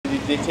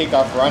they take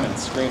off running,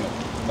 screaming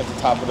at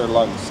the top of their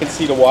lungs. You can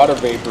see the water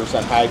vapors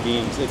on high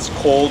beams. It's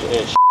cold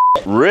as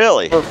shit.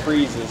 Really? It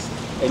freezes,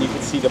 and you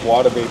can see the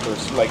water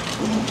vapors like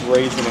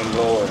raising and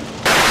lowering.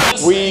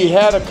 We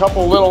had a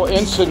couple little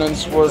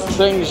incidents where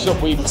things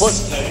that we put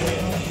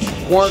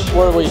weren't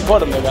where we put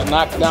them. They got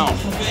knocked down.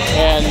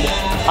 And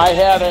I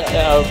had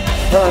a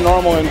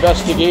paranormal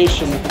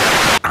investigation.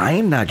 I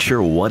am not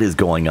sure what is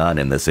going on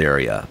in this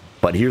area,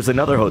 but here's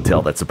another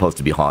hotel that's supposed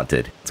to be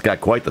haunted. It's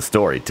got quite the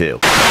story, too.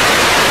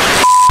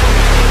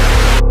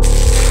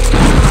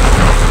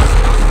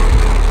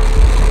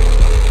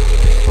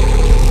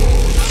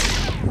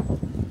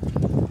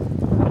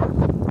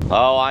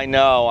 Oh, I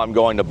know I'm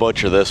going to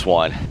butcher this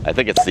one. I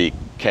think it's the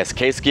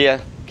Kaskaskia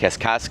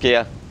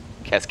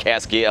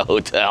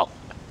Hotel.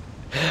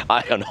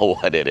 I don't know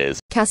what it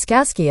is.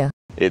 Kaskaskia.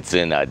 It's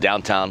in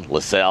downtown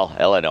Lasalle,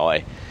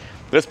 Illinois.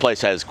 This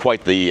place has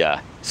quite the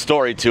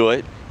story to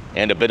it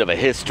and a bit of a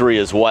history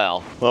as well.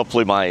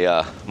 Hopefully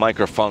my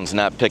microphone's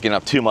not picking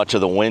up too much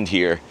of the wind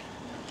here.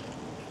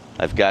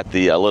 I've got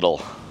the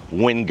little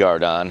wind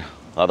guard on,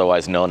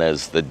 otherwise known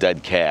as the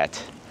dead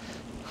cat.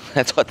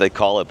 That's what they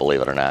call it,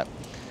 believe it or not.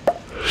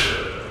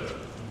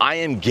 I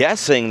am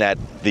guessing that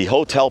the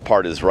hotel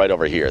part is right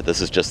over here.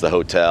 This is just the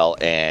hotel,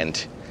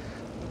 and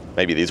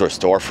maybe these were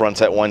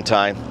storefronts at one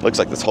time. Looks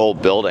like this whole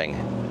building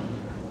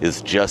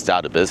is just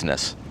out of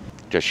business,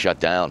 just shut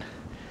down.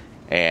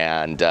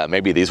 And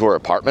maybe these were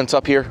apartments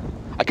up here.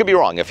 I could be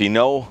wrong. If you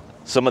know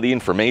some of the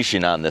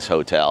information on this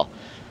hotel,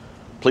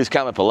 please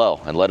comment below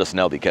and let us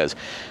know, because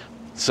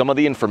some of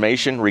the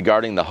information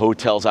regarding the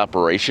hotel's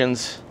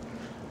operations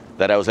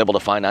that I was able to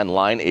find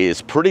online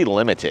is pretty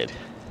limited.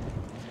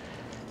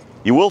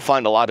 You will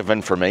find a lot of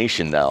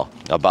information, though,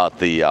 about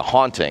the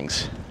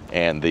hauntings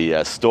and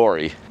the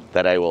story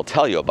that I will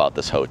tell you about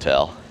this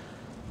hotel.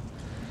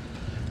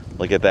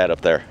 Look at that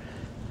up there.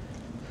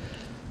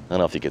 I don't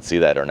know if you can see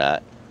that or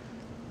not.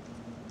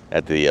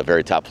 At the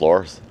very top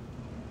floors,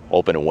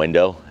 open a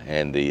window,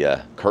 and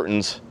the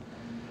curtains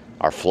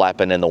are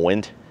flapping in the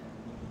wind.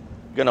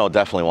 You're gonna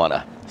definitely want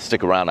to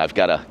stick around. I've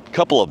got a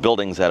couple of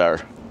buildings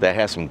that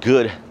have some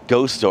good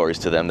ghost stories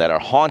to them that are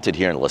haunted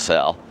here in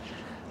LaSalle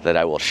that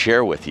I will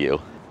share with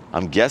you.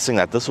 I'm guessing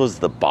that this was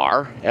the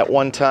bar at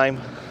one time.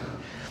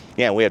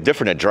 Yeah, we have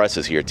different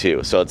addresses here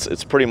too, so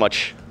it's pretty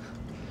much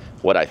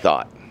what I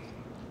thought.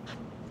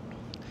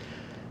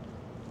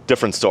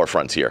 Different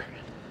storefronts here.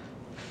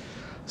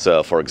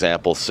 So for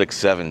example,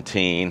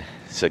 617,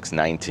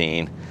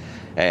 619,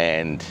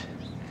 and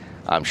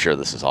I'm sure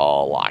this is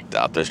all locked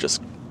up. There's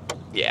just,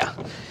 yeah.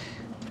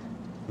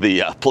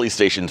 The police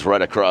station's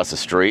right across the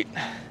street.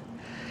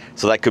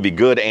 So that could be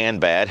good and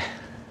bad.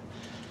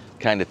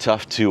 Kind of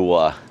tough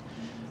to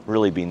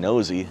really be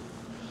nosy.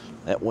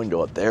 That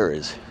window up there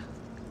is,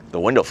 the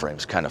window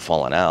frame's kind of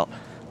falling out.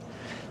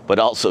 But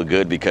also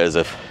good because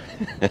if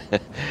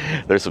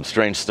there's some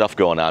strange stuff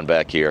going on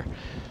back here.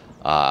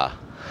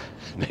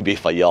 Maybe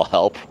if I yell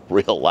help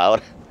real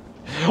loud,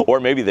 or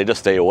maybe they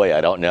just stay away,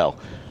 I don't know.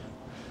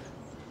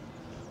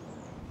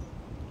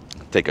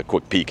 Take a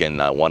quick peek in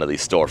one of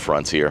these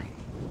storefronts here.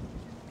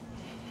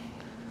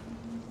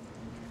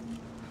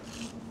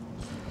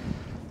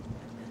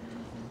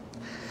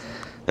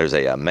 There's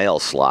a mail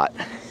slot.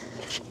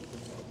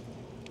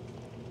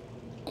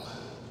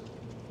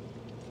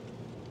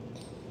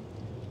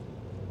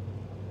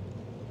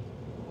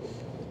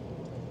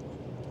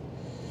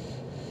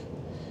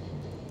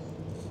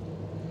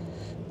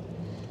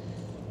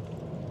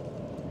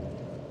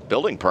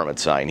 Building permit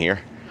sign here.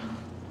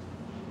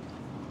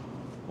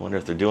 Wonder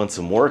if they're doing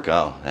some work.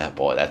 Oh,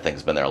 boy, that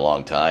thing's been there a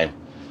long time.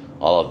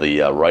 All of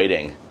the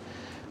writing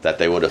that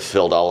they would have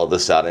filled all of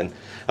this out in.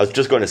 I was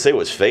just going to say it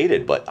was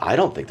faded, but I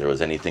don't think there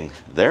was anything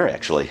there,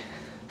 actually.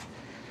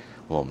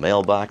 Little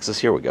mailboxes.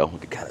 Here we go. We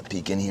can kind of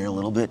peek in here a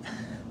little bit.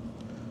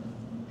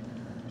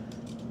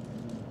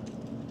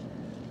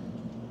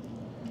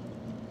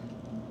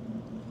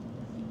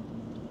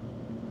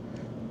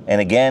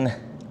 And again,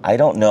 I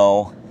don't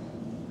know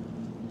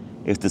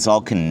if this all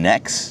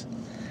connects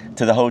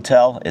to the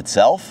hotel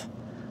itself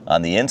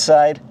on the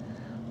inside,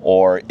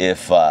 or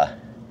if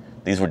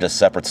these were just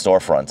separate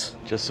storefronts.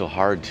 Just so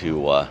hard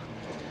to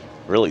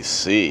really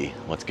see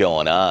what's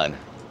going on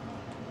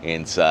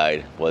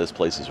inside. Boy, this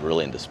place is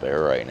really in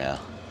despair right now.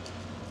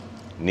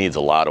 Needs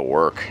a lot of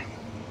work.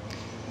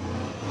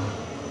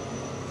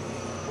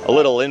 A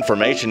little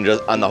information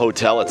just on the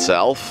hotel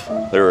itself.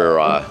 There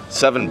are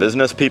 7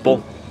 business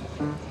people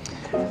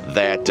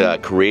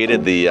that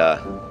created the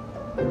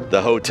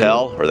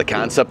hotel, or the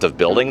concept of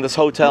building this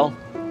hotel.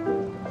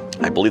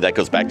 I believe that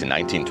goes back to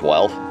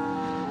 1912.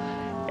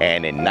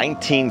 And in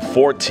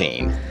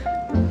 1914,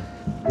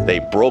 they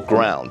broke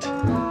ground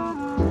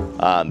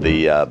on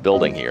the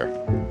building here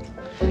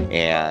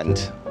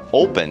and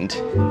opened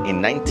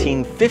in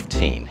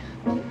 1915.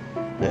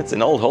 It's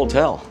an old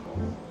hotel.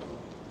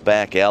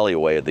 Back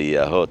alleyway of the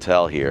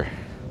hotel here.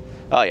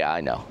 Oh yeah,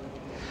 I know.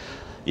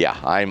 Yeah,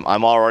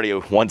 I'm already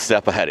one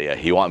step ahead of you.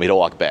 You want me to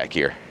walk back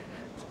here?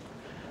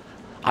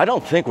 I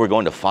don't think we're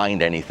going to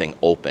find anything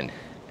open,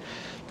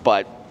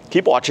 but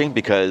keep watching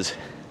because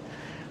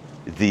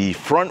the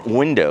front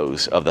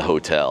windows of the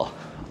hotel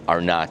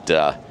are not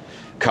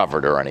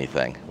covered or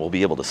anything. We'll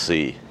be able to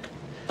see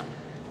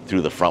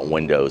through the front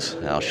windows.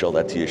 And I'll show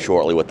that to you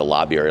shortly what the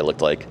lobby area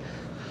looked like.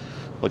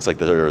 Looks like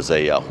there was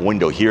a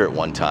window here at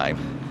one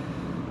time.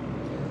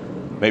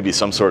 Maybe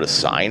some sort of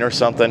sign or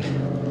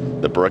something.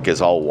 The brick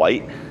is all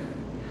white.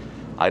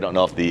 I don't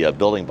know if the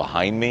building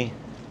behind me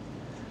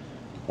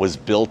was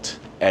built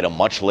at a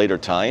much later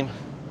time.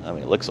 I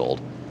mean, it looks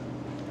old.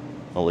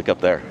 Oh, look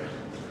up there.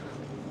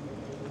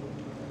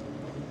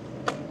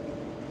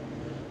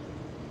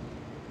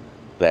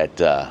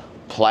 That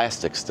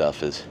plastic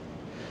stuff is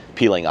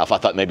peeling off. I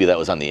thought maybe that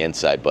was on the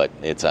inside, but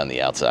it's on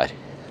the outside.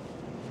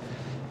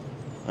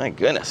 My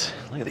goodness,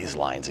 look at these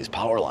lines, these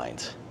power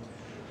lines.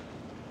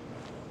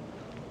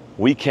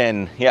 We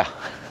can, yeah,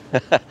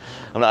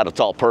 I'm not a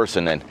tall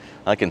person and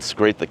I can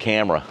scrape the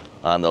camera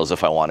on those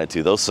if I wanted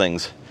to. Those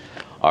things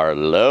are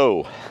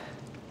low.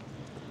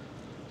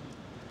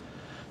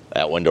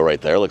 That window right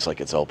there looks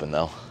like it's open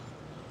though.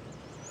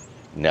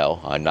 No,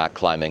 I'm not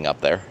climbing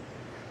up there.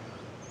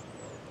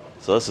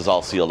 So this is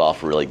all sealed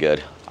off really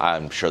good.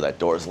 I'm sure that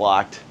door's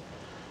locked.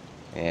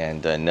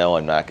 And no,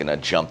 I'm not gonna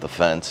jump the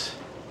fence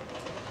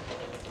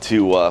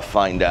to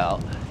find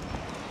out.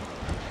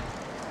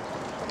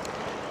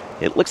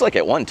 It looks like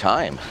at one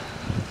time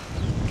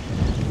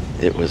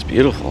it was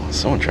beautiful.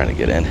 Someone trying to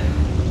get in.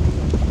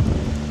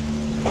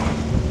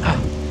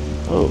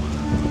 Oh,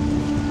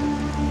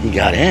 he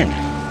got in.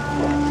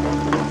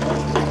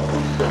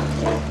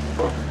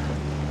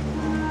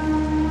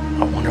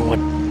 I wonder what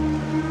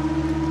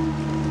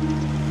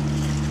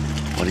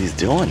he's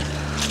doing.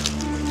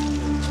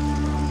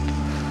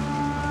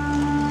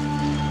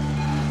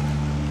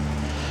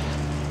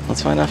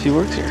 Let's find out if he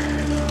works here.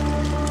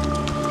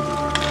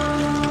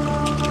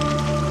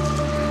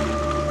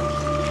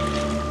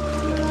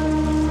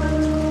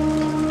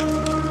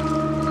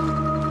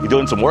 You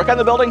doing some work on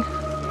the building?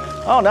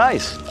 Oh,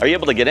 nice. Are you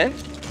able to get in?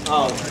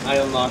 Oh, I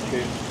unlocked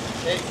it.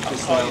 Hey, I'll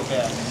call you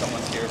back.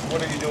 Someone's here.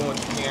 What are you doing with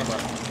the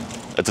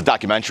camera? It's a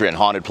documentary on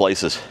haunted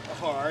places.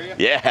 Oh, are you?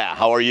 Yeah,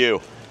 how are you?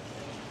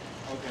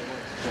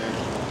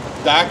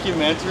 Okay.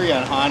 Documentary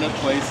on haunted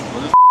places.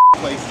 Well, this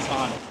place is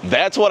haunted.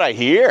 That's what I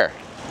hear.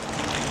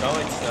 No,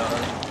 it's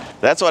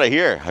not. That's what I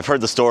hear. I've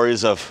heard the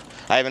stories of,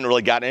 I haven't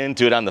really gotten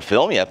into it on the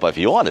film yet, but if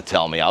you want to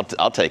tell me, I'll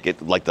take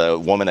it. Like the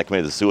woman that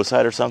committed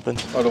suicide or something.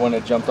 Oh, the one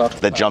that jumped off?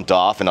 That jumped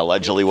off, and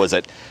allegedly was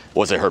it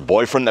her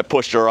boyfriend that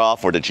pushed her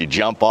off, or did she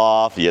jump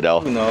off, you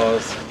know? Who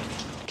knows?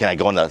 Can I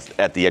go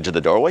at the edge of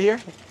the doorway here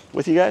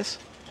with you guys?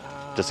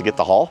 Just to get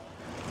the hall?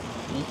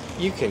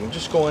 You can.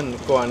 Just go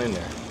on in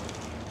there.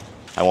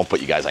 I won't put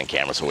you guys on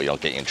camera so we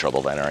don't get you in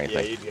trouble then or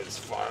anything. Yeah, you'd get us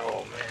fired,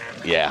 oh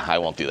man. Yeah, I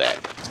won't do that.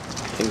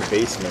 In the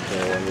basement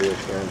there, when we were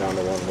tearing down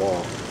the one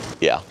wall,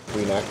 Yeah.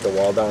 we knocked the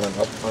wall down and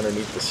up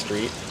underneath the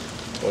street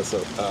was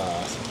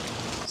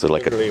So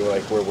like literally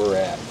like where we're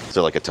at. is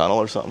there like a tunnel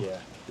or something? Yeah.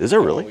 Is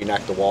there really? We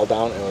knocked the wall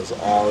down and it was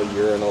all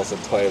urinals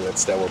and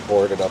toilets that were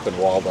boarded up and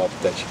walled up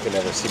that you could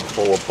never see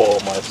before with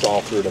bullet marks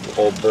all through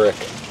the old brick.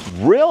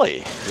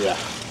 Really? Yeah,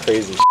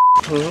 crazy.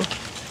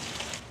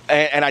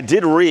 And I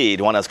did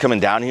read when I was coming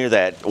down here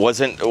that was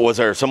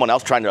there someone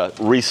else trying to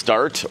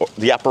restart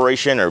the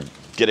operation or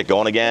get it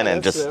going again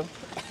and That's just them.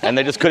 and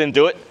they just couldn't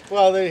do it?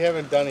 Well, they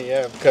haven't done it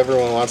yet.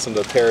 Everyone wants them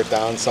to tear it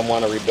down. Some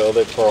want to rebuild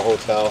it for a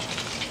hotel,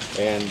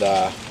 and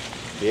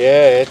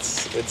yeah,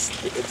 it's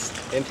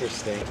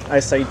interesting. I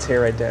say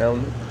tear it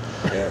down.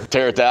 Yeah.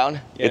 Tear it down?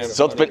 Yeah,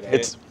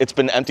 It's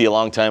been empty a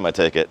long time, I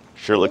take it.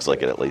 Sure looks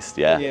like it at least,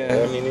 yeah.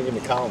 Yeah, I mean even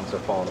the columns are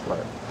falling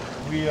apart.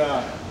 We,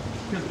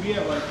 because we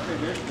have like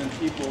tradition and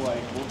people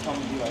like will come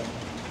and be like,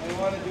 I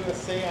want to do a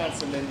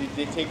seance, and then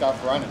they take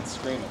off running,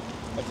 screaming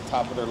at the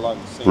top of their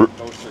lungs, saying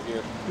ghosts are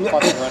here,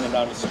 fucking running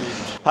down the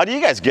street. How do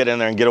you guys get in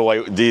there and get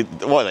away? They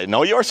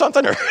know you or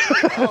something? Or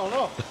I don't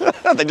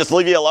know. they just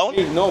leave you alone?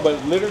 No,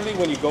 but literally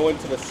when you go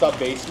into the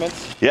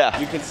sub-basements, Yeah.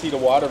 you can see the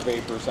water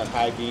vapors on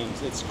high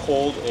beams. It's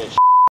cold as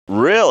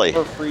Really?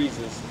 It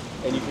freezes,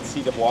 and you can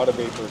see the water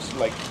vapors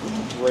like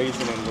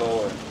raising and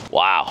lowering.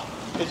 Wow.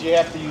 Because you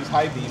have to use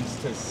high beams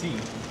to see,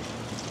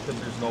 because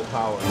there's no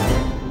power.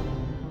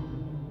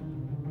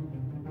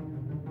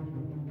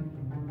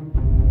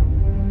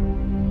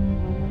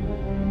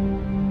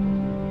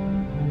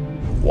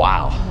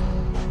 Wow.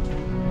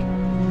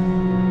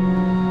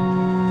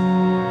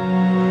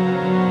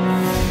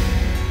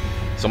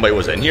 Somebody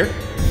was in here?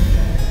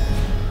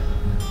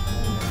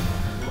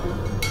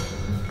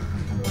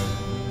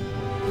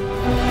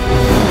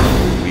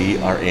 We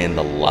are in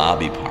the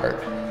lobby part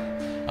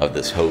of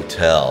this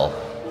hotel.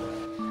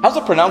 How's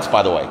it pronounced,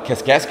 by the way?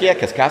 Kaskaskia?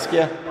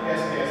 Kaskaskia?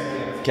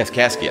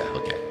 Kaskaskia,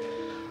 okay.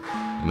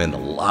 I'm in the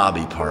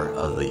lobby part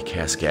of the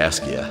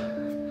Kaskaskia.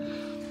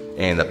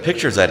 And the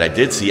pictures that I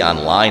did see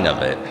online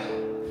of it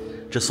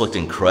just looked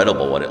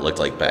incredible, what it looked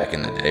like back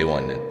in the day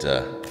when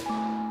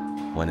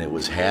it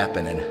was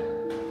happening.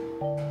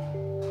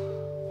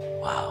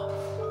 Wow.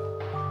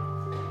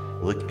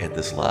 Look at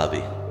this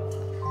lobby.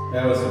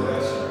 That was a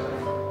restaurant.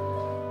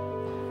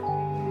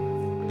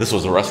 This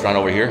was a restaurant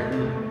over here?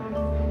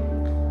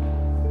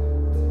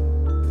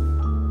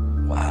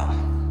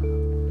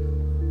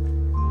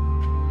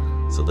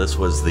 So this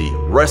was the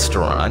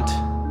restaurant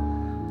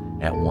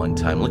at one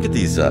time. Look at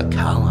these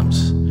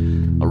columns.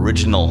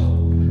 Original,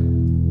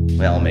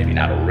 well, maybe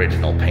not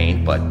original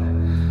paint, but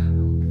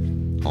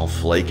all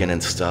flaking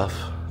and stuff.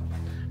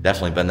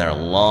 Definitely been there a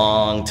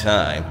long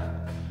time.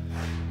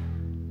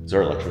 Is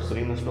there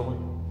electricity in this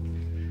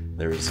building?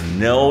 There is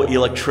no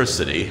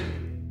electricity.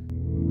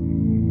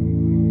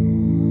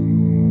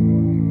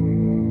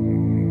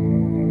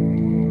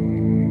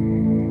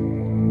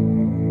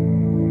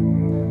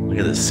 Look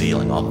at the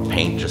ceiling, all the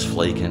paint just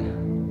flaking.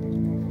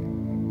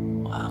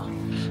 Wow.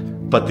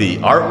 But the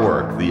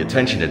artwork, the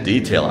attention to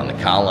detail on the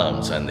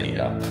columns and the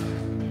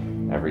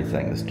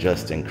everything is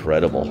just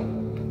incredible.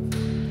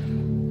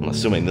 I'm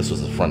assuming this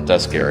was the front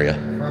desk area.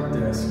 Front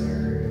desk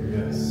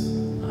area, yes.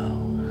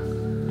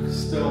 Oh.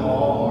 Still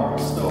all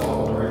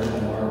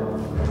original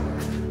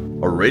marble.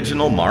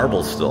 Original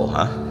marble still,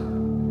 huh?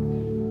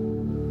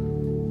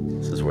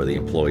 This is where the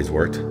employees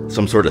worked.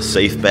 Some sort of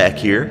safe back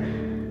here.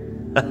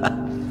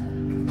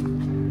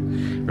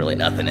 Really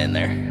nothing in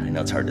there. I know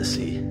it's hard to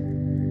see.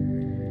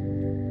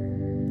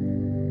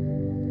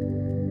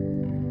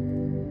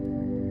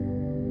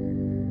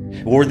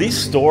 Were these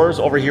stores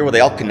over here, were they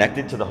all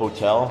connected to the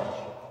hotel?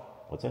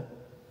 What's that?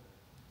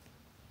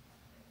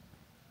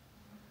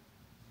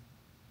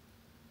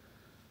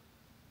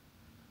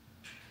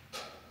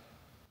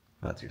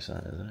 That's your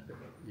son, isn't it?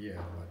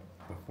 Yeah, but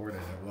before that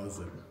it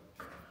wasn't.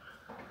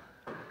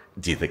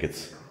 Do you think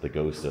it's the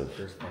ghost of...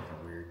 There's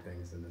fucking weird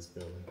things in this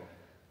building.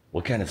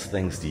 What kind of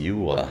things do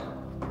you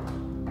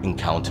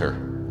encounter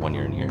when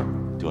you're in here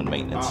doing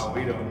maintenance? Oh,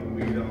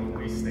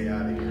 we stay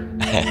out of here.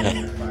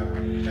 After 5 o'clock,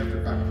 we're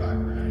out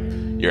of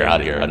here. You're out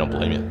of here, I don't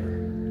blame you.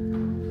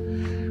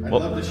 I'd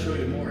love to show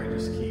you more, I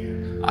just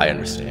can't. I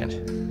understand.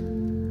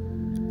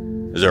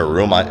 Is there a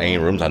room on, any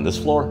rooms on this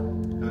floor?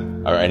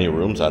 Huh? Or any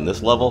rooms on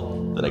this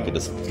level that I could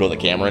just throw the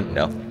camera in?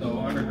 No? No,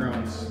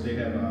 undergrounds, they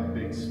have a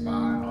big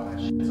spot and all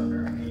that shit's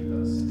underneath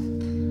us.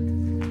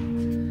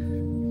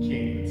 You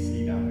can't even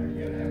see down there, you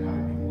gotta have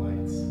high beam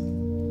lights.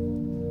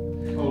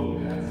 Totally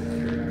not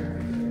secure.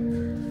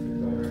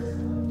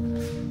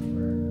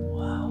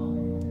 Wow.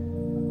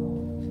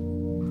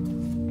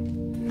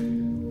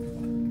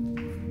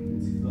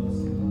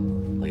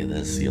 Look at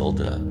this, the old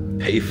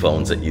pay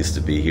phones that used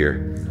to be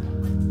here,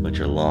 which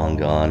are long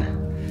gone.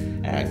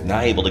 And I'm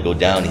not able to go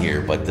down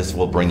here, but this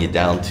will bring you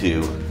down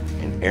to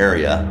an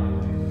area,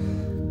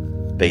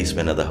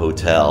 basement of the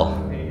hotel.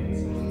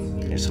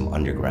 There's some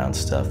underground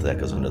stuff that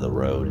goes under the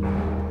road.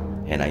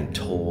 And I'm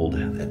told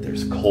that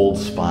there's cold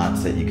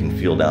spots that you can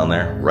feel down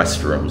there,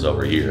 restrooms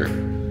over here.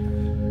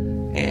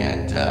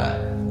 And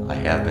I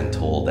have been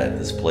told that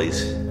this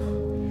place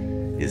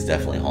is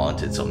definitely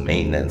haunted. So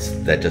maintenance,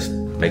 that just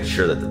makes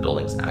sure that the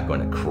building's not going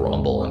to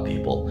crumble on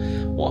people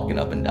walking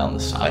up and down the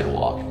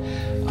sidewalk.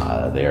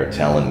 They are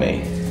telling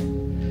me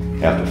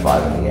after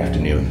 5 in the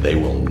afternoon, they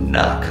will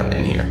not come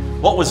in here.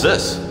 What was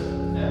this? I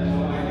have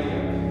no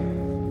idea.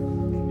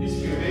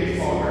 Used to be a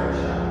baseball card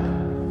shop.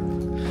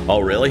 Oh,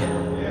 really?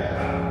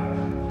 Yeah.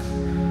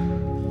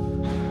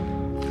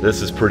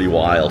 This is pretty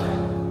wild.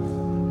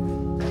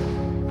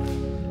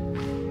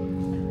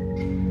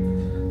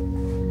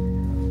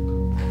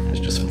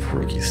 There's just some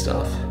freaky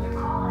stuff.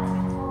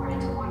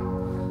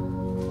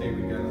 Hey,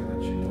 we gotta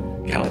let you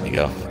go. Gotta let me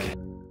go. Okay.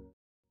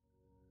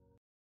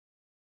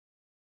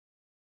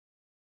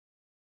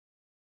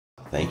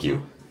 Thank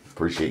you.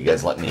 Appreciate you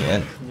guys letting me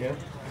in. Yeah.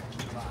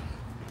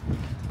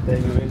 Let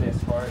you in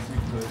as far as you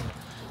could.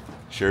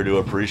 Sure do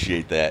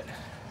appreciate that.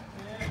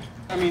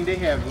 I mean, they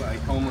have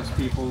like homeless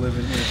people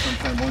living here.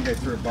 Sometimes one guy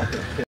threw a bucket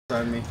of piss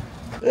on me.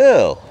 Ew.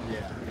 Yeah.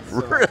 So,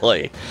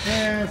 Really?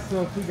 yeah,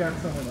 so if we got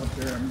someone up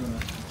there, I'm gonna...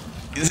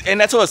 And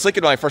that's what I was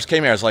thinking when I first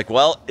came here. I was like,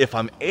 well, if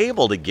I'm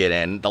able to get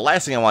in, the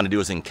last thing I want to do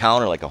is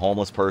encounter like a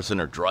homeless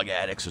person or drug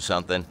addicts or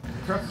something.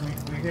 Trust me,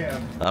 we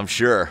have. I'm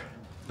sure.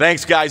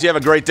 Thanks, guys. You have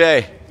a great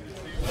day.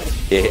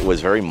 It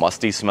was very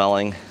musty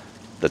smelling.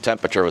 The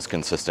temperature was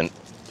consistent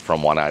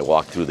from when I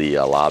walked through the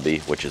lobby,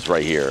 which is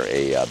right here,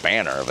 a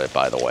banner of it,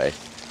 by the way.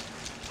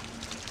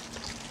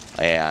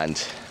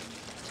 And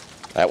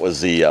that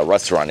was the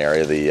restaurant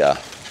area, the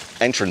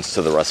entrance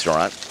to the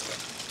restaurant.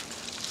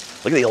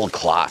 Look at the old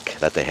clock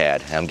that they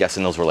had. I'm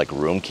guessing those were like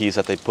room keys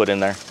that they put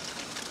in there.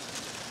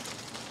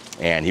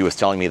 And he was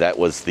telling me that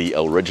was the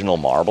original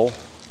marble.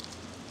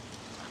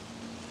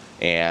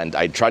 And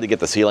I tried to get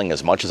the ceiling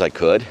as much as I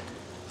could,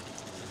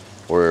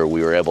 where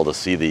we were able to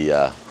see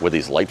the where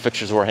these light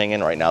fixtures were hanging.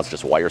 Right now it's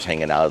just wires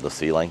hanging out of the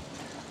ceiling.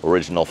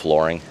 Original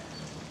flooring.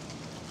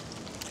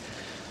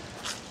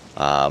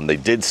 They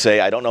did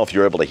say, I don't know if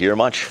you're able to hear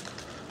much,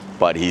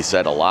 but he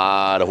said a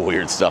lot of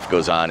weird stuff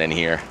goes on in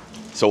here.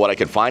 So what I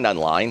could find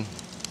online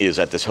is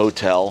that this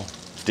hotel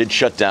did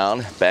shut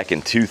down back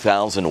in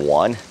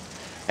 2001,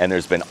 and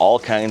there's been all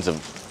kinds of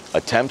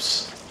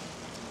attempts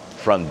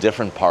from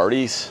different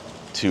parties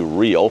to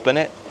reopen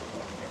it,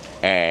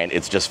 and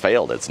it's just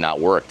failed. It's not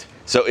worked.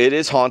 So it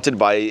is haunted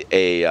by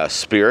a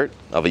spirit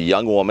of a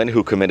young woman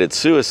who committed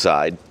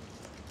suicide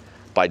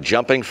by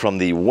jumping from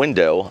the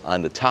window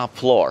on the top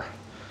floor.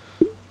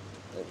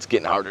 It's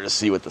getting harder to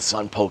see with the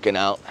sun poking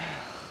out.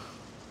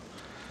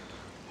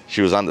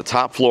 She was on the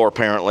top floor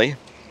apparently,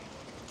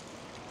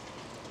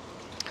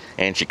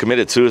 and she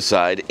committed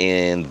suicide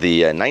in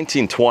the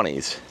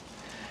 1920s.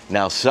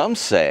 Now some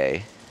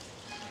say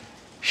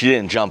she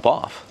didn't jump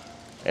off,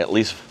 at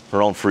least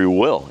her own free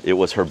will. It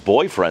was her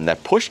boyfriend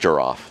that pushed her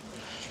off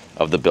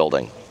of the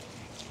building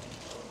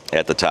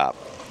at the top,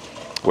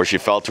 where she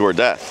fell to her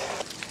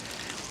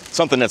death.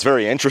 Something that's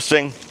very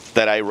interesting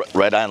that I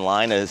read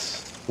online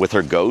is with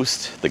her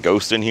ghost, the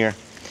ghost in here,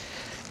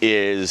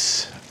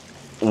 is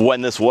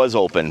when this was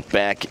open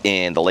back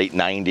in the late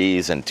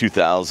 90s and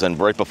 2000,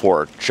 right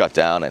before it shut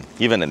down, and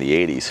even in the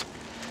 80s,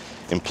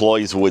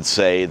 employees would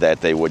say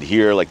that they would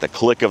hear like the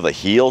click of the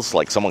heels,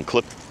 like someone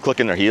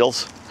clicking their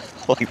heels,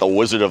 like the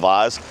Wizard of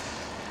Oz.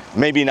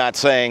 Maybe not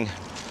saying,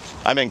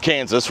 I'm in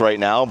Kansas right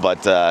now,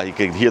 but you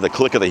can hear the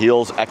click of the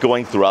heels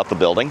echoing throughout the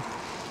building.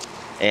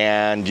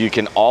 And you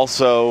can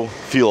also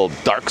feel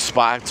dark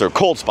spots, or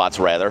cold spots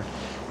rather,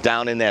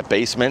 down in that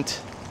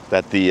basement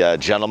that the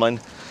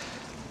gentleman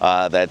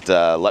that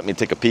let me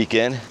take a peek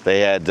in, they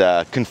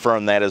had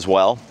confirmed that as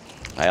well.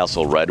 I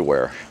also read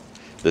where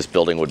this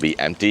building would be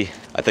empty.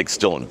 I think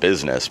still in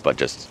business, but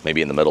just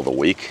maybe in the middle of the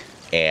week,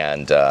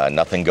 and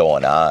nothing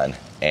going on.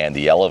 And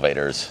the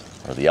elevators,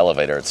 or the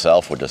elevator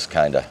itself, would just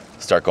kind of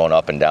start going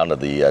up and down to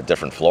the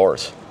different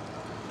floors.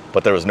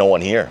 But there was no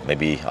one here,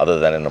 maybe other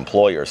than an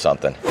employee or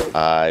something.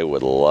 I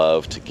would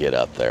love to get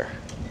up there.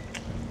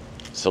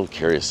 So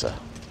curious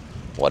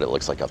what it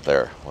looks like up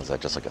there. Was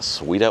that just like a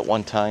suite at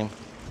one time?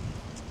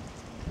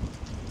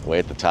 Way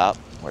at the top,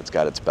 where it's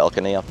got its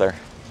balcony up there?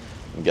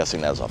 I'm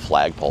guessing that was a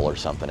flagpole or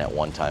something at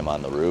one time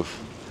on the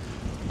roof.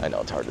 I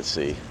know it's hard to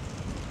see.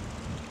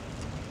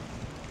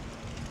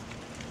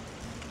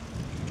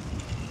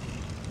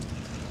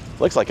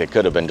 Looks like it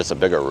could have been just a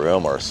bigger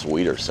room or a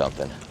suite or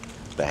something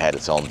that had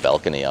its own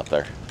balcony up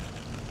there.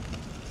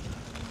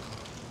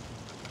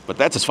 But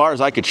that's as far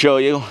as I could show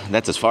you.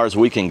 That's as far as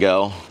we can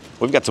go.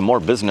 We've got some more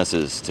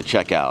businesses to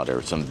check out,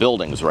 or some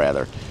buildings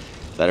rather,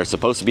 that are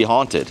supposed to be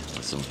haunted.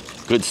 Some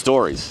good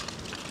stories.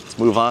 Let's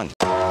move on.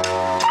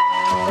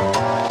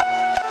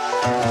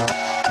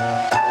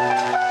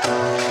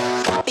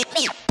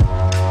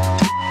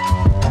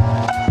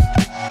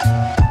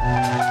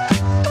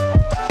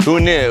 Who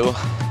knew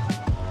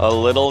a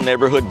little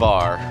neighborhood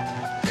bar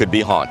could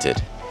be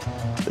haunted?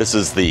 This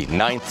is the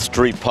 9th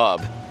Street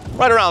Pub,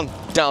 right around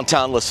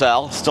downtown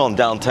LaSalle, still in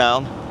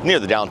downtown, near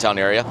the downtown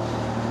area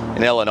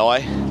in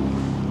Illinois.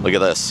 Look at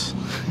this,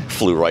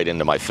 flew right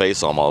into my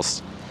face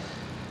almost.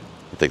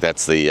 I think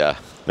that's the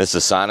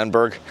Mrs.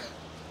 Sonnenberg.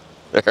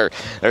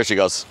 There she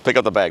goes. Pick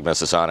up the bag,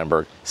 Mrs.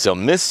 Sonnenberg. So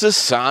Mrs.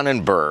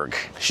 Sonnenberg,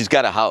 she's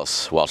got a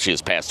house. Well, she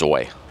has passed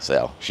away,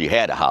 so she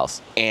had a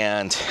house,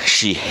 and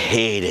she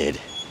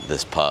hated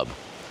this pub.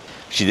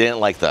 She didn't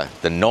like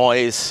the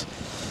noise.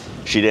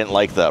 She didn't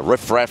like the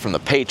riffraff from the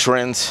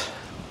patrons.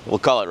 We'll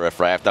call it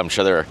riffraff. I'm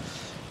sure they're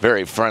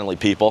very friendly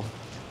people.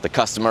 The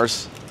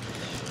customers.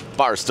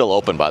 Bar is still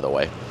open, by the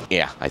way.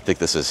 Yeah, I think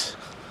this is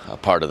a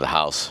part of the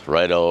house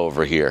right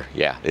over here.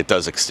 Yeah, it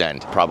does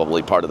extend.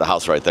 Probably part of the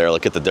house right there.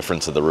 Look at the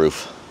difference of the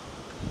roof.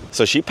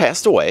 So she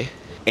passed away,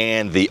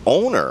 and the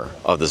owner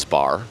of this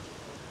bar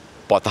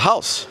bought the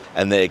house,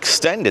 and they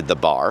extended the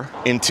bar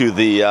into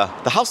the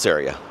house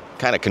area.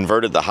 Kind of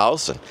converted the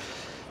house and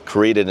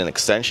created an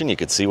extension. You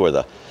could see where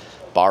the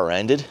bar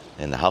ended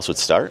and the house would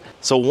start.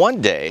 So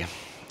one day,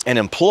 an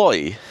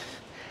employee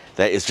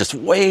that is just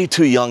way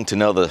too young to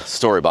know the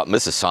story about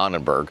Mrs.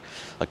 Sonnenberg,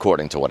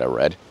 according to what I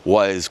read,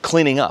 was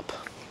cleaning up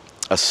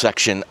a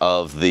section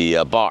of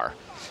the bar,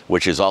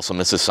 which is also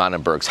Mrs.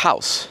 Sonnenberg's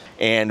house.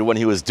 And when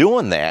he was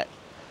doing that,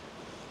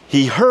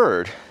 he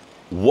heard,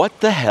 "What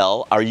the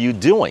hell are you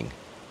doing?"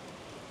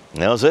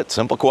 And that was it,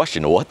 simple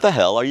question. What the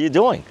hell are you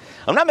doing?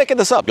 I'm not making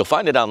this up, you'll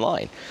find it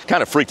online.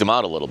 Kind of freaked him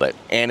out a little bit.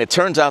 And it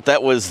turns out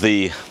that was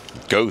the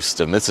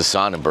ghost of Mrs.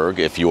 Sonnenberg,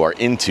 if you are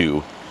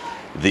into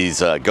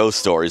these ghost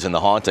stories and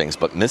the hauntings.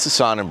 But Mrs.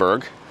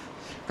 Sonnenberg,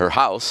 her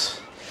house,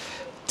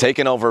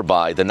 taken over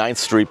by the 9th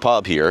Street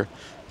Pub here,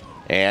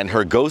 and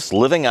her ghost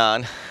living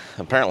on.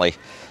 Apparently,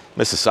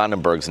 Mrs.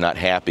 Sonnenberg's not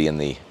happy in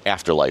the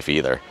afterlife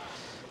either.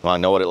 Want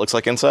to know what it looks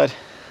like inside?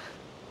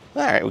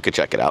 All right, we could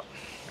check it out.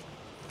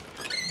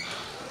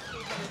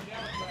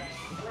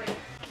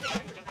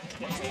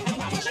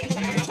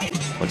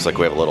 Looks like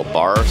we have a little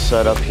bar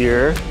set up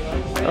here.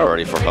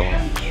 Already for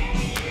Halloween.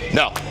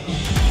 No.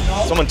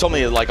 Someone told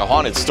me like a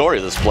haunted story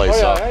of this place.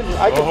 Oh,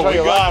 yeah, I can tell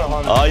you lots of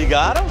haunted. Oh, you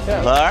got them? Yeah.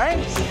 All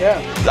right.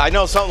 Yeah. I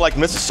know something like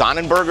Mrs.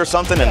 Sonnenberg or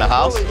something in the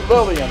house.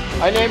 Lillian.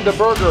 I named a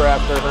burger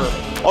after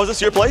her. Oh, is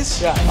this your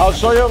place? Yeah. I'll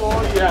show you,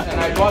 Lord. Yeah. And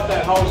I bought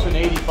that house in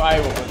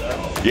 '85 over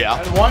there.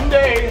 Yeah. And one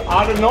day,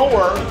 out of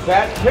nowhere,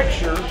 that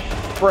picture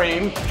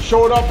frame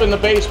showed up in the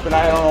basement.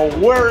 I don't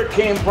know where it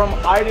came from.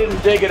 I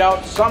didn't dig it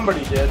out.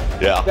 Somebody did.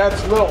 Yeah.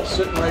 That's Lil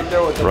sitting right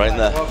there with the right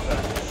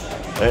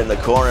in the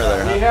corner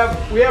there.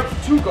 We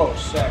have two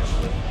ghosts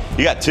actually.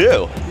 You got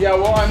two? Yeah.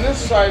 Well, on this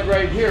side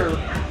right here,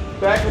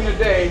 back in the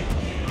day,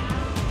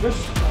 this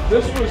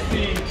was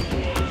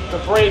the the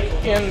break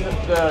in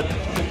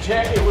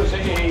it was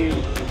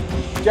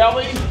a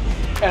deli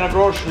and a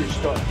grocery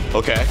store.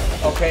 Okay.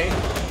 Okay.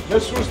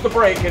 This was the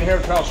break, and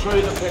here I'll show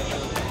you the picture.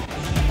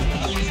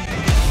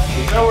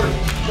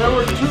 There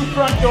were two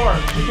front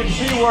doors. You can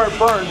see where it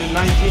burned in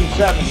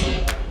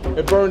 1970.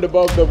 It burned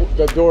above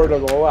the door to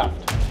the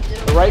left.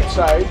 The right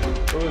side,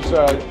 it was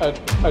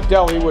a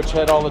deli which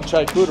had all the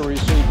charcuterie,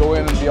 so you go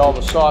in and see all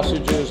the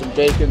sausages and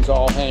bacon's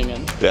all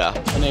hanging. Yeah.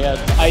 And they had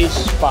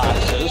ice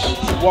boxes.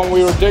 When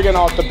we were digging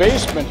out the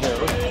basement here,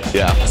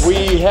 yeah,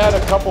 we had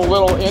a couple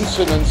little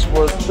incidents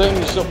where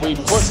things that we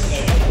put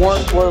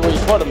weren't where we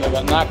put them. They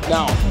got knocked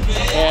down.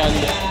 And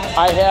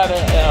I had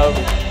a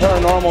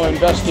paranormal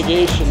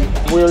investigation.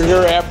 We were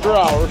here after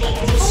hours.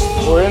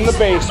 We're in the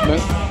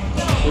basement.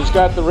 He's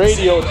got the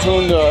radio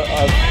tuned to,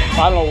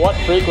 I don't know what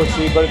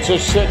frequency, but it's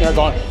just sitting there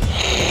going,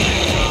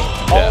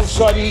 all of a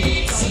sudden,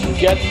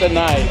 get the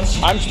knives.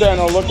 I'm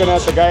standing there looking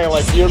at the guy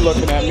like you're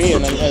looking at me,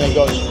 and he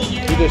goes,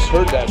 you just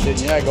heard that,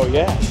 didn't you? I go,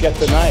 yeah, get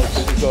the knives.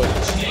 He goes,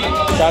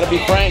 gotta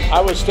be frank.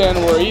 I was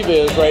standing where Eva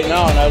is right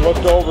now, and I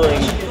looked over,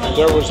 and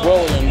there was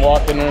Lillian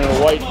walking in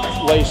a white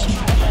lace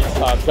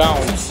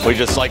gown. We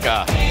just like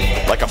a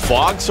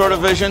fog sort of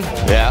vision?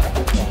 Yeah.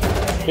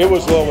 It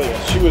was Lillian.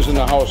 She was in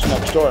the house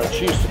next door, and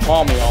she used to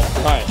call me all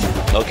the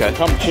time. Okay.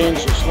 Come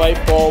change this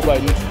light bulb. I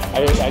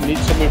need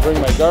somebody to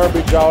bring my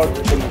garbage out.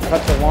 Can you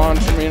cut the lawn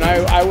for me? And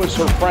I was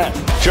her friend.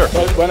 Sure.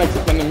 But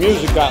when the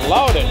music got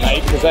loud at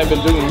night, because I've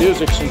been doing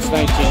music since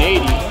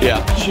 1980,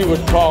 yeah, she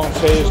would call and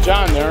say, is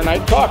John there? And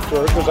I'd talk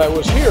to her because I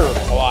was here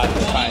a lot of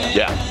the time.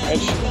 Yeah.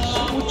 And she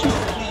goes, would you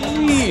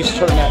please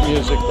turn that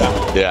music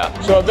down?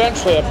 Yeah. So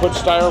eventually I put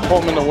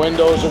styrofoam in the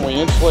windows and we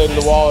insulated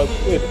the wall.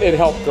 It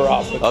helped her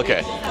out. But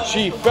okay.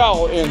 she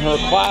fell in her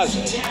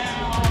closet.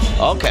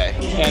 Okay.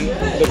 And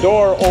the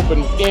door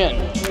opened in,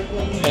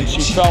 and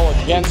she fell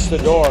against the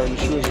door, and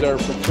she was there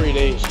for 3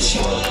 days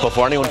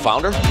before anyone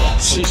found her?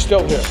 She's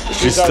still here.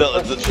 She's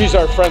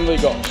our friendly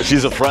ghost.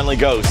 She's a friendly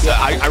ghost.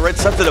 I read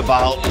something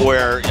about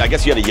where I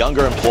guess you had a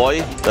younger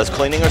employee that's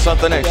cleaning or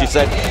something, and she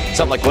said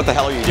something like, "What the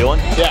hell are you doing?"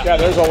 Yeah.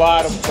 There's a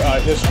lot of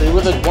history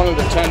with it. One of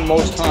the 10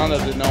 most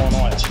haunted in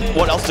Illinois.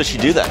 What else does she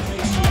do then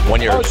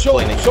when you're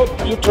cleaning?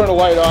 You turn the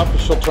light off, and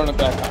she'll turn it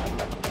back on.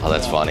 Oh,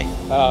 that's funny.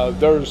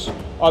 There's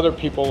other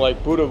people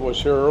like Buddha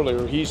was here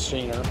earlier. He's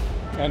seen her,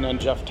 and then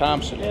Jeff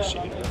Thompson has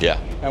seen her. Yeah.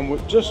 And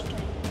just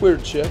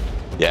weird shit.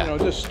 Yeah. You know,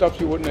 just stuff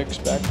you wouldn't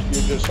expect.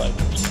 You're just like,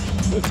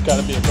 it's got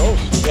to be a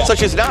ghost. Yeah. So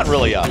she's not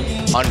really a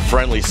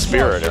unfriendly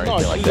spirit or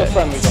anything like that. She's a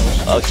friendly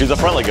ghost. Oh, she's a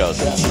friendly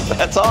ghost. Yeah.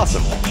 That's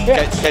awesome.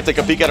 Yeah. Can I take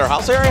a peek at her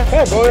house area?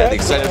 Yeah, go ahead. The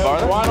excited bar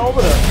there? Go on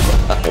over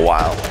there.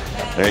 Wow.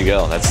 There you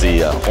go. That's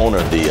the owner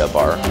of the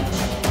bar.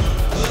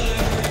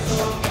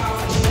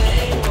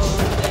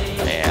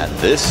 And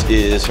this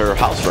is her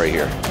house right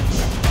here.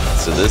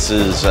 So this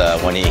is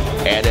when he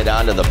added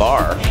onto the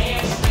bar.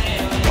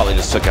 Probably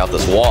just took out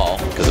this wall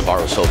because the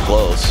bar was so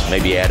close.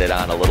 Maybe added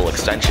on a little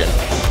extension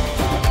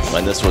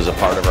when this was a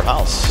part of her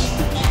house.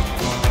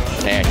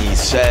 And he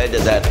said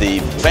that the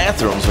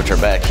bathrooms, which are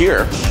back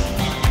here,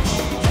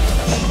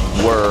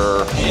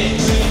 were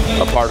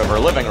a part of her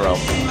living room.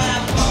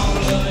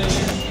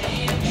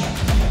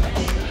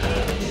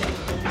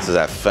 This is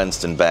that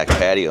fenced-in back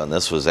patio, and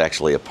this was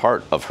actually a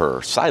part of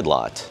her side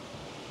lot.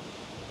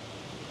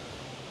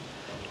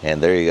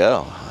 And there you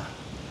go.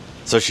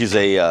 So she's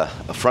a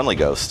friendly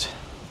ghost.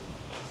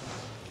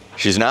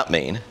 She's not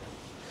mean,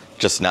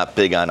 just not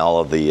big on all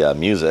of the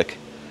music.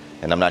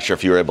 And I'm not sure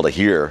if you were able to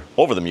hear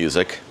over the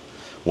music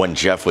when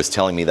Jeff was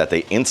telling me that they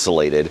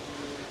insulated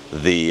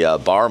the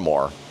bar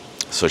more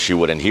so she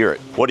wouldn't hear it.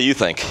 What do you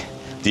think?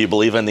 Do you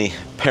believe in the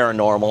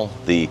paranormal,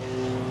 the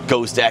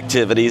ghost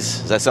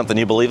activities? Is that something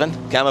you believe in?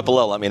 Comment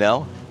below, let me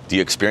know. Do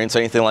you experience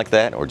anything like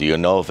that? Or do you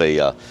know of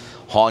a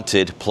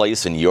haunted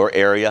place in your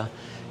area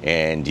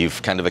and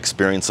you've kind of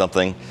experienced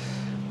something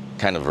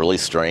kind of really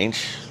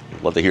strange?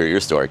 Love to hear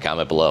your story.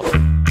 Comment below.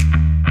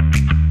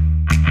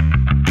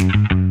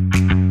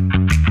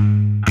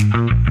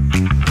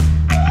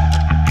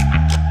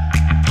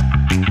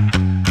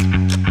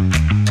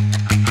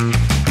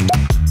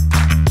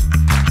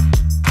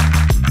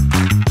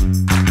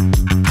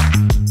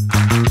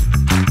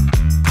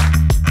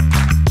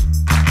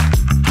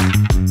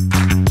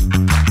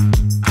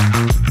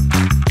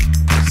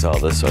 So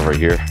this over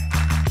here,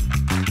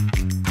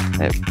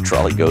 they have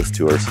trolley ghost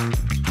tours.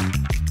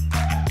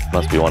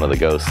 Must be one of the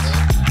ghosts.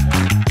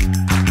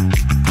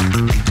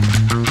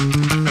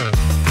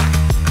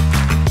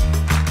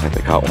 I think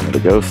they caught one of the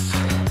ghosts.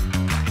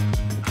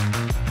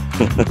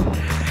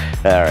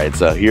 All right,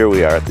 so here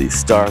we are at the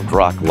Starved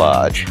Rock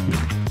Lodge.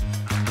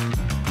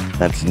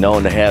 That's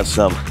known to have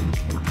some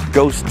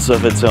ghosts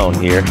of its own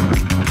here.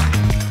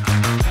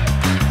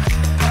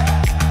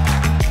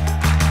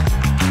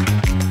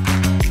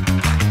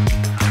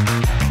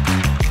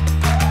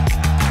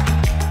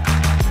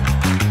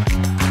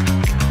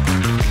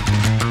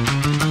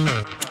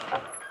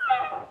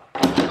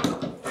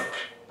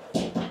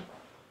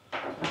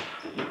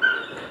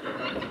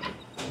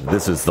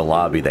 This is the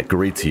lobby that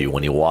greets you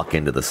when you walk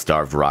into the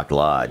Starved Rock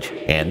Lodge.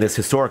 And this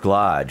historic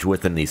lodge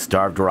within the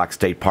Starved Rock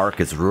State Park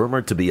is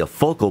rumored to be a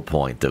focal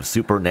point of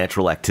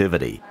supernatural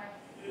activity.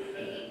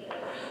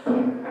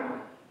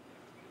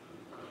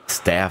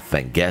 Staff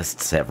and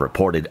guests have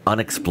reported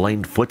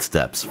unexplained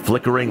footsteps,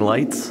 flickering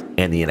lights,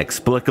 and the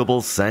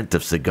inexplicable scent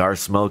of cigar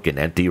smoke in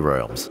empty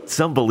rooms.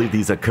 Some believe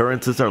these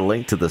occurrences are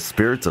linked to the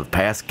spirits of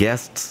past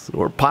guests,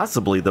 or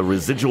possibly the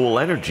residual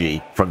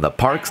energy from the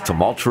park's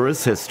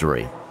tumultuous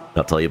history.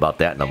 I'll tell you about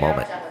that in a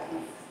moment.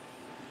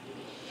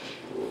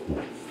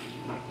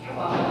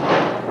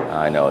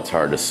 I know it's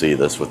hard to see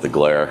this with the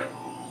glare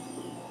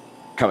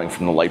coming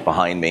from the light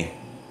behind me.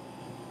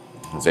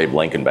 There's Abe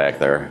Lincoln back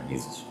there.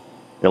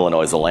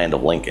 Illinois is the land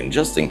of Lincoln,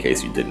 just in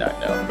case you did not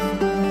know.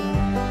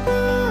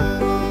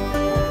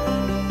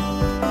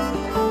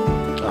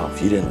 Oh,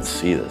 if you didn't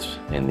see this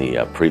in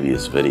the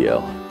previous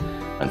video,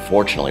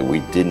 unfortunately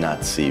we did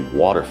not see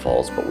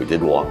waterfalls, but we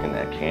did walk in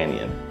that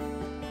canyon.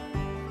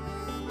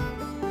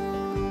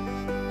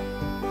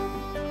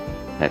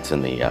 That's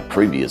in the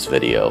previous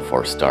video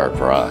for Starved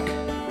Rock.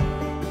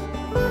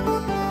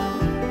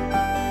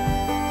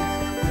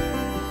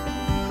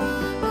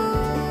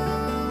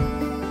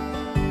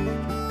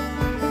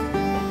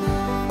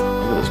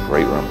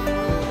 Great room.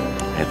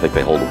 I think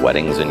they hold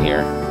weddings in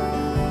here.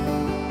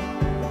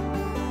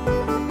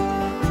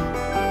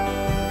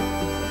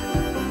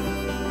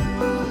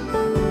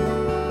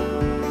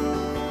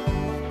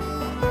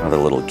 Another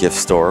little gift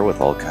store with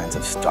all kinds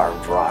of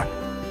Starved Rock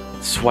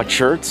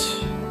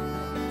sweatshirts,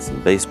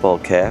 some baseball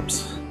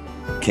caps,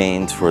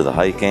 canes for the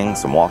hiking,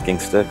 some walking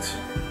sticks.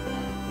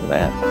 Look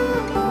at that.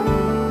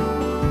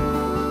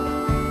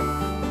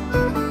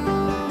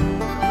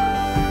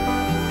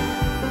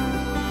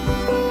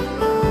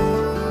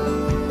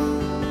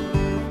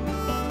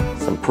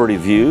 Pretty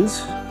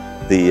views.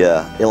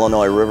 The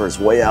Illinois River is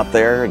way out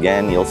there.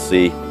 Again, you'll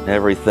see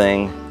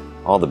everything,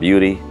 all the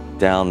beauty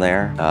down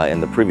there in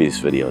the previous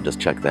video. Just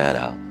check that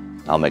out.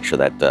 I'll make sure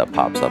that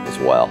pops up as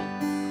well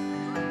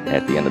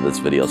at the end of this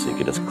video, so you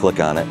can just click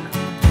on it.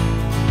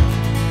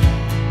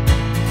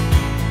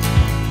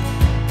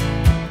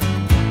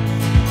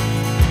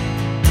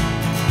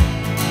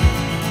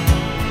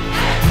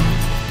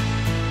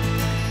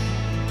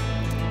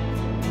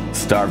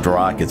 Starved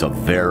Rock is a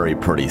very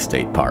pretty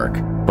state park,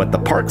 but the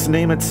park's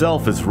name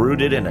itself is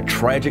rooted in a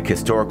tragic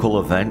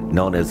historical event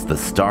known as the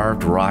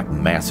Starved Rock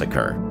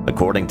Massacre.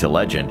 According to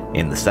legend,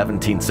 in the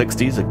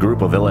 1760s, a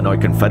group of Illinois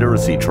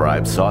Confederacy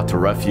tribes sought to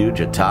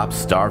refuge atop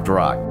Starved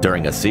Rock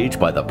during a siege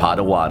by the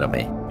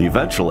Potawatomi.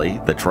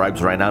 Eventually, the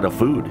tribes ran out of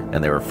food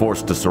and they were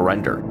forced to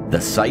surrender. The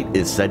site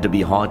is said to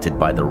be haunted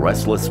by the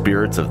restless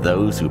spirits of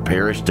those who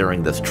perished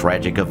during this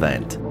tragic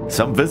event.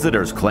 Some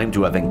visitors claim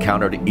to have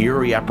encountered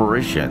eerie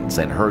apparitions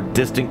and heard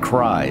distant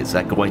cries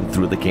echoing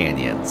through the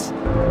canyons.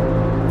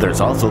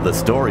 There's also the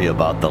story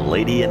about the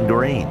Lady in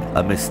Green.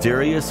 A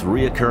mysterious,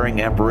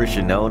 reoccurring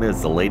apparition known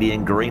as the Lady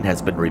in Green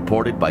has been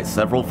reported by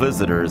several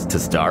visitors to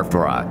Starved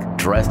Rock.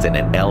 Dressed in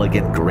an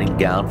elegant green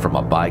gown from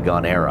a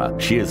bygone era,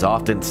 she is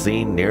often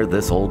seen near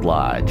this old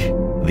lodge.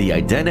 The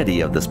identity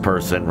of this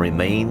person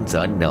remains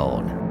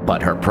unknown,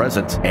 but her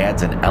presence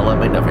adds an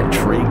element of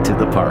intrigue to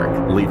the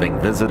park, leaving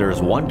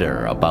visitors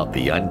wonder about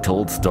the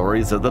untold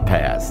stories of the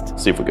past.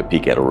 See if we could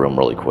peek at a room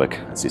really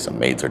quick. I see some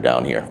maids are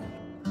down here.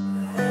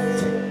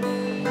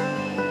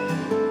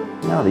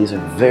 Oh, these are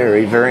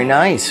very, very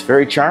nice,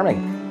 very charming.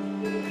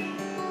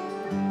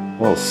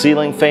 A little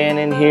ceiling fan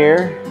in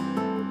here.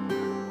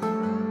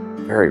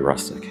 Very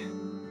rustic.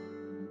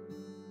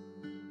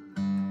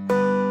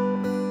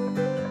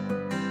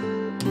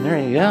 There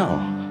you go.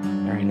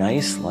 Very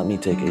nice. Let me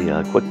take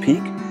a quick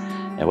peek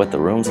at what the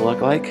rooms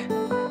look like.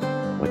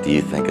 What do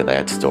you think of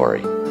that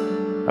story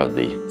of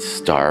the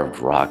Starved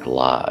Rock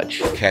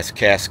Lodge?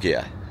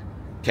 Kaskaskia.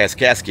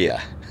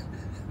 Kaskaskia.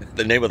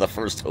 The name of the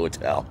first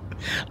hotel.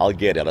 I'll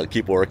get it. I'll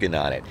keep working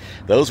on it.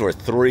 Those were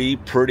 3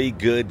 pretty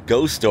good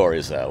ghost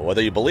stories, though.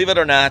 Whether you believe it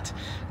or not,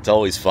 it's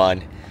always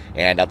fun.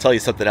 And I'll tell you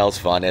something else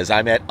fun, as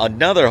I'm at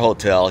another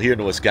hotel here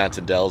in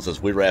Wisconsin Dells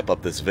as we wrap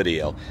up this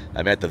video.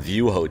 I'm at the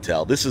View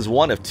Hotel. This is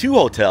one of 2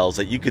 hotels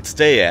that you could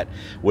stay at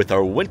with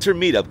our winter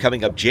meetup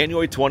coming up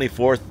January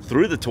 24th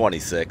through the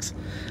 26th.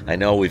 I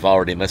know we've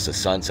already missed the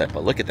sunset,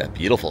 but look at that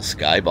beautiful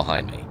sky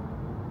behind me.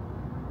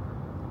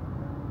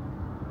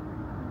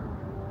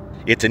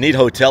 It's a neat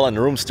hotel, and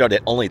rooms start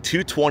at only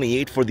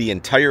 $228 for the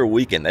entire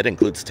weekend. That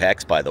includes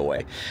tax, by the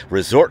way.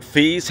 Resort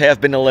fees have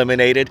been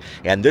eliminated,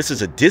 and this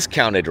is a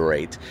discounted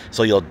rate,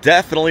 so you'll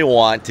definitely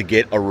want to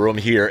get a room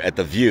here at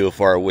the View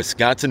for our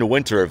Wisconsin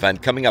winter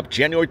event coming up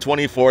January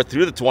 24th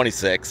through the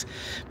 26th.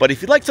 But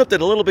if you'd like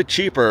something a little bit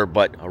cheaper,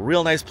 but a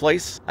real nice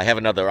place, I have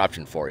another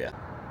option for you.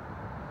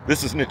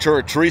 This is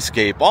Natura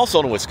Treescape, also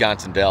in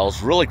Wisconsin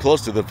Dells, really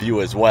close to the View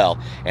as well.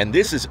 And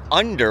this is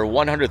under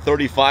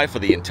 $135 for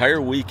the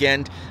entire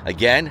weekend.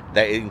 Again,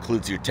 that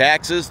includes your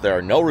taxes. There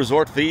are no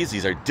resort fees.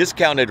 These are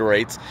discounted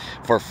rates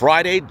for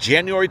Friday,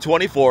 January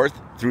 24th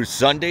through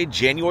Sunday,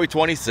 January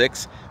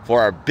 26th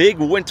for our big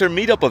winter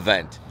meetup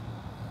event.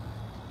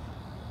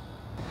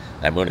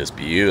 That moon is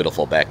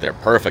beautiful back there,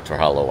 perfect for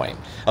Halloween.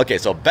 Okay,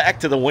 so back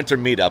to the winter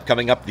meetup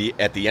coming up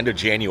at the end of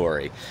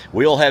January.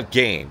 We'll have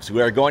games.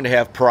 We are going to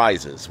have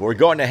prizes. We're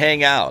going to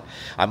hang out.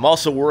 I'm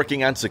also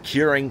working on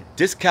securing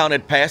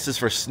discounted passes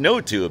for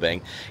snow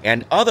tubing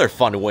and other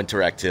fun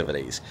winter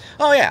activities.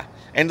 Oh yeah,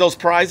 and those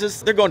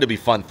prizes, they're going to be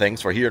fun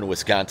things for here in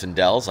Wisconsin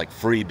Dells, like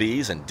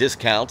freebies and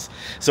discounts.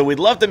 So we'd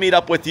love to meet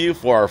up with you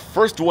for our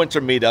first winter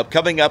meetup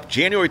coming up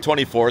January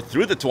 24th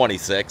through the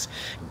 26th.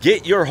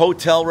 Get your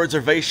hotel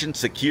reservation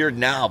secured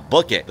now.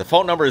 Book it. The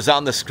phone number is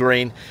on the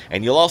screen,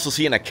 and you'll also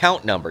see an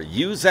account number.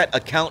 Use that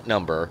account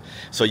number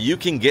so you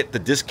can get the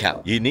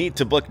discount. You need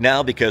to book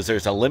now because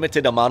there's a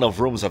limited amount of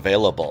rooms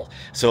available.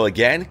 So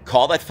again,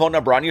 call that phone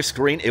number on your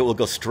screen. It will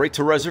go straight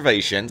to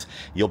reservations.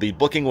 You'll be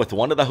booking with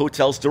one of the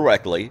hotels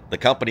directly.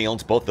 The company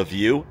owns both the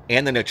View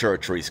and the Natura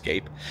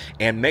Treescape.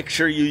 And make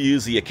sure you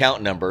use the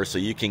account number so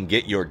you can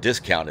get your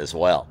discount as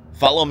well.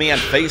 Follow me on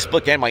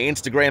Facebook and my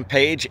Instagram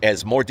page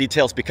as more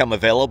details become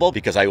available,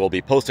 because I will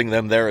be posting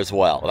them there as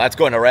well. Well, that's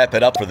going to wrap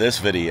it up for this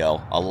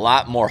video. A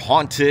lot more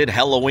haunted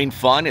Halloween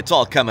fun. It's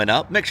all coming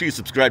up. Make sure you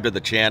subscribe to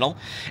the channel.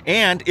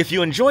 And if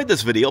you enjoyed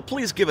this video,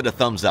 please give it a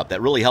thumbs up.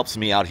 That really helps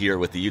me out here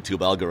with the YouTube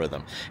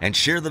algorithm. And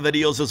share the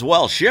videos as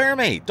well. Share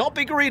me. Don't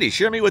be greedy.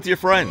 Share me with your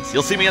friends.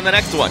 You'll see me in the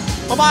next one.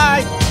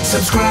 Bye-bye.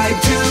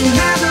 Subscribe to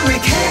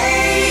Maverick Hayes.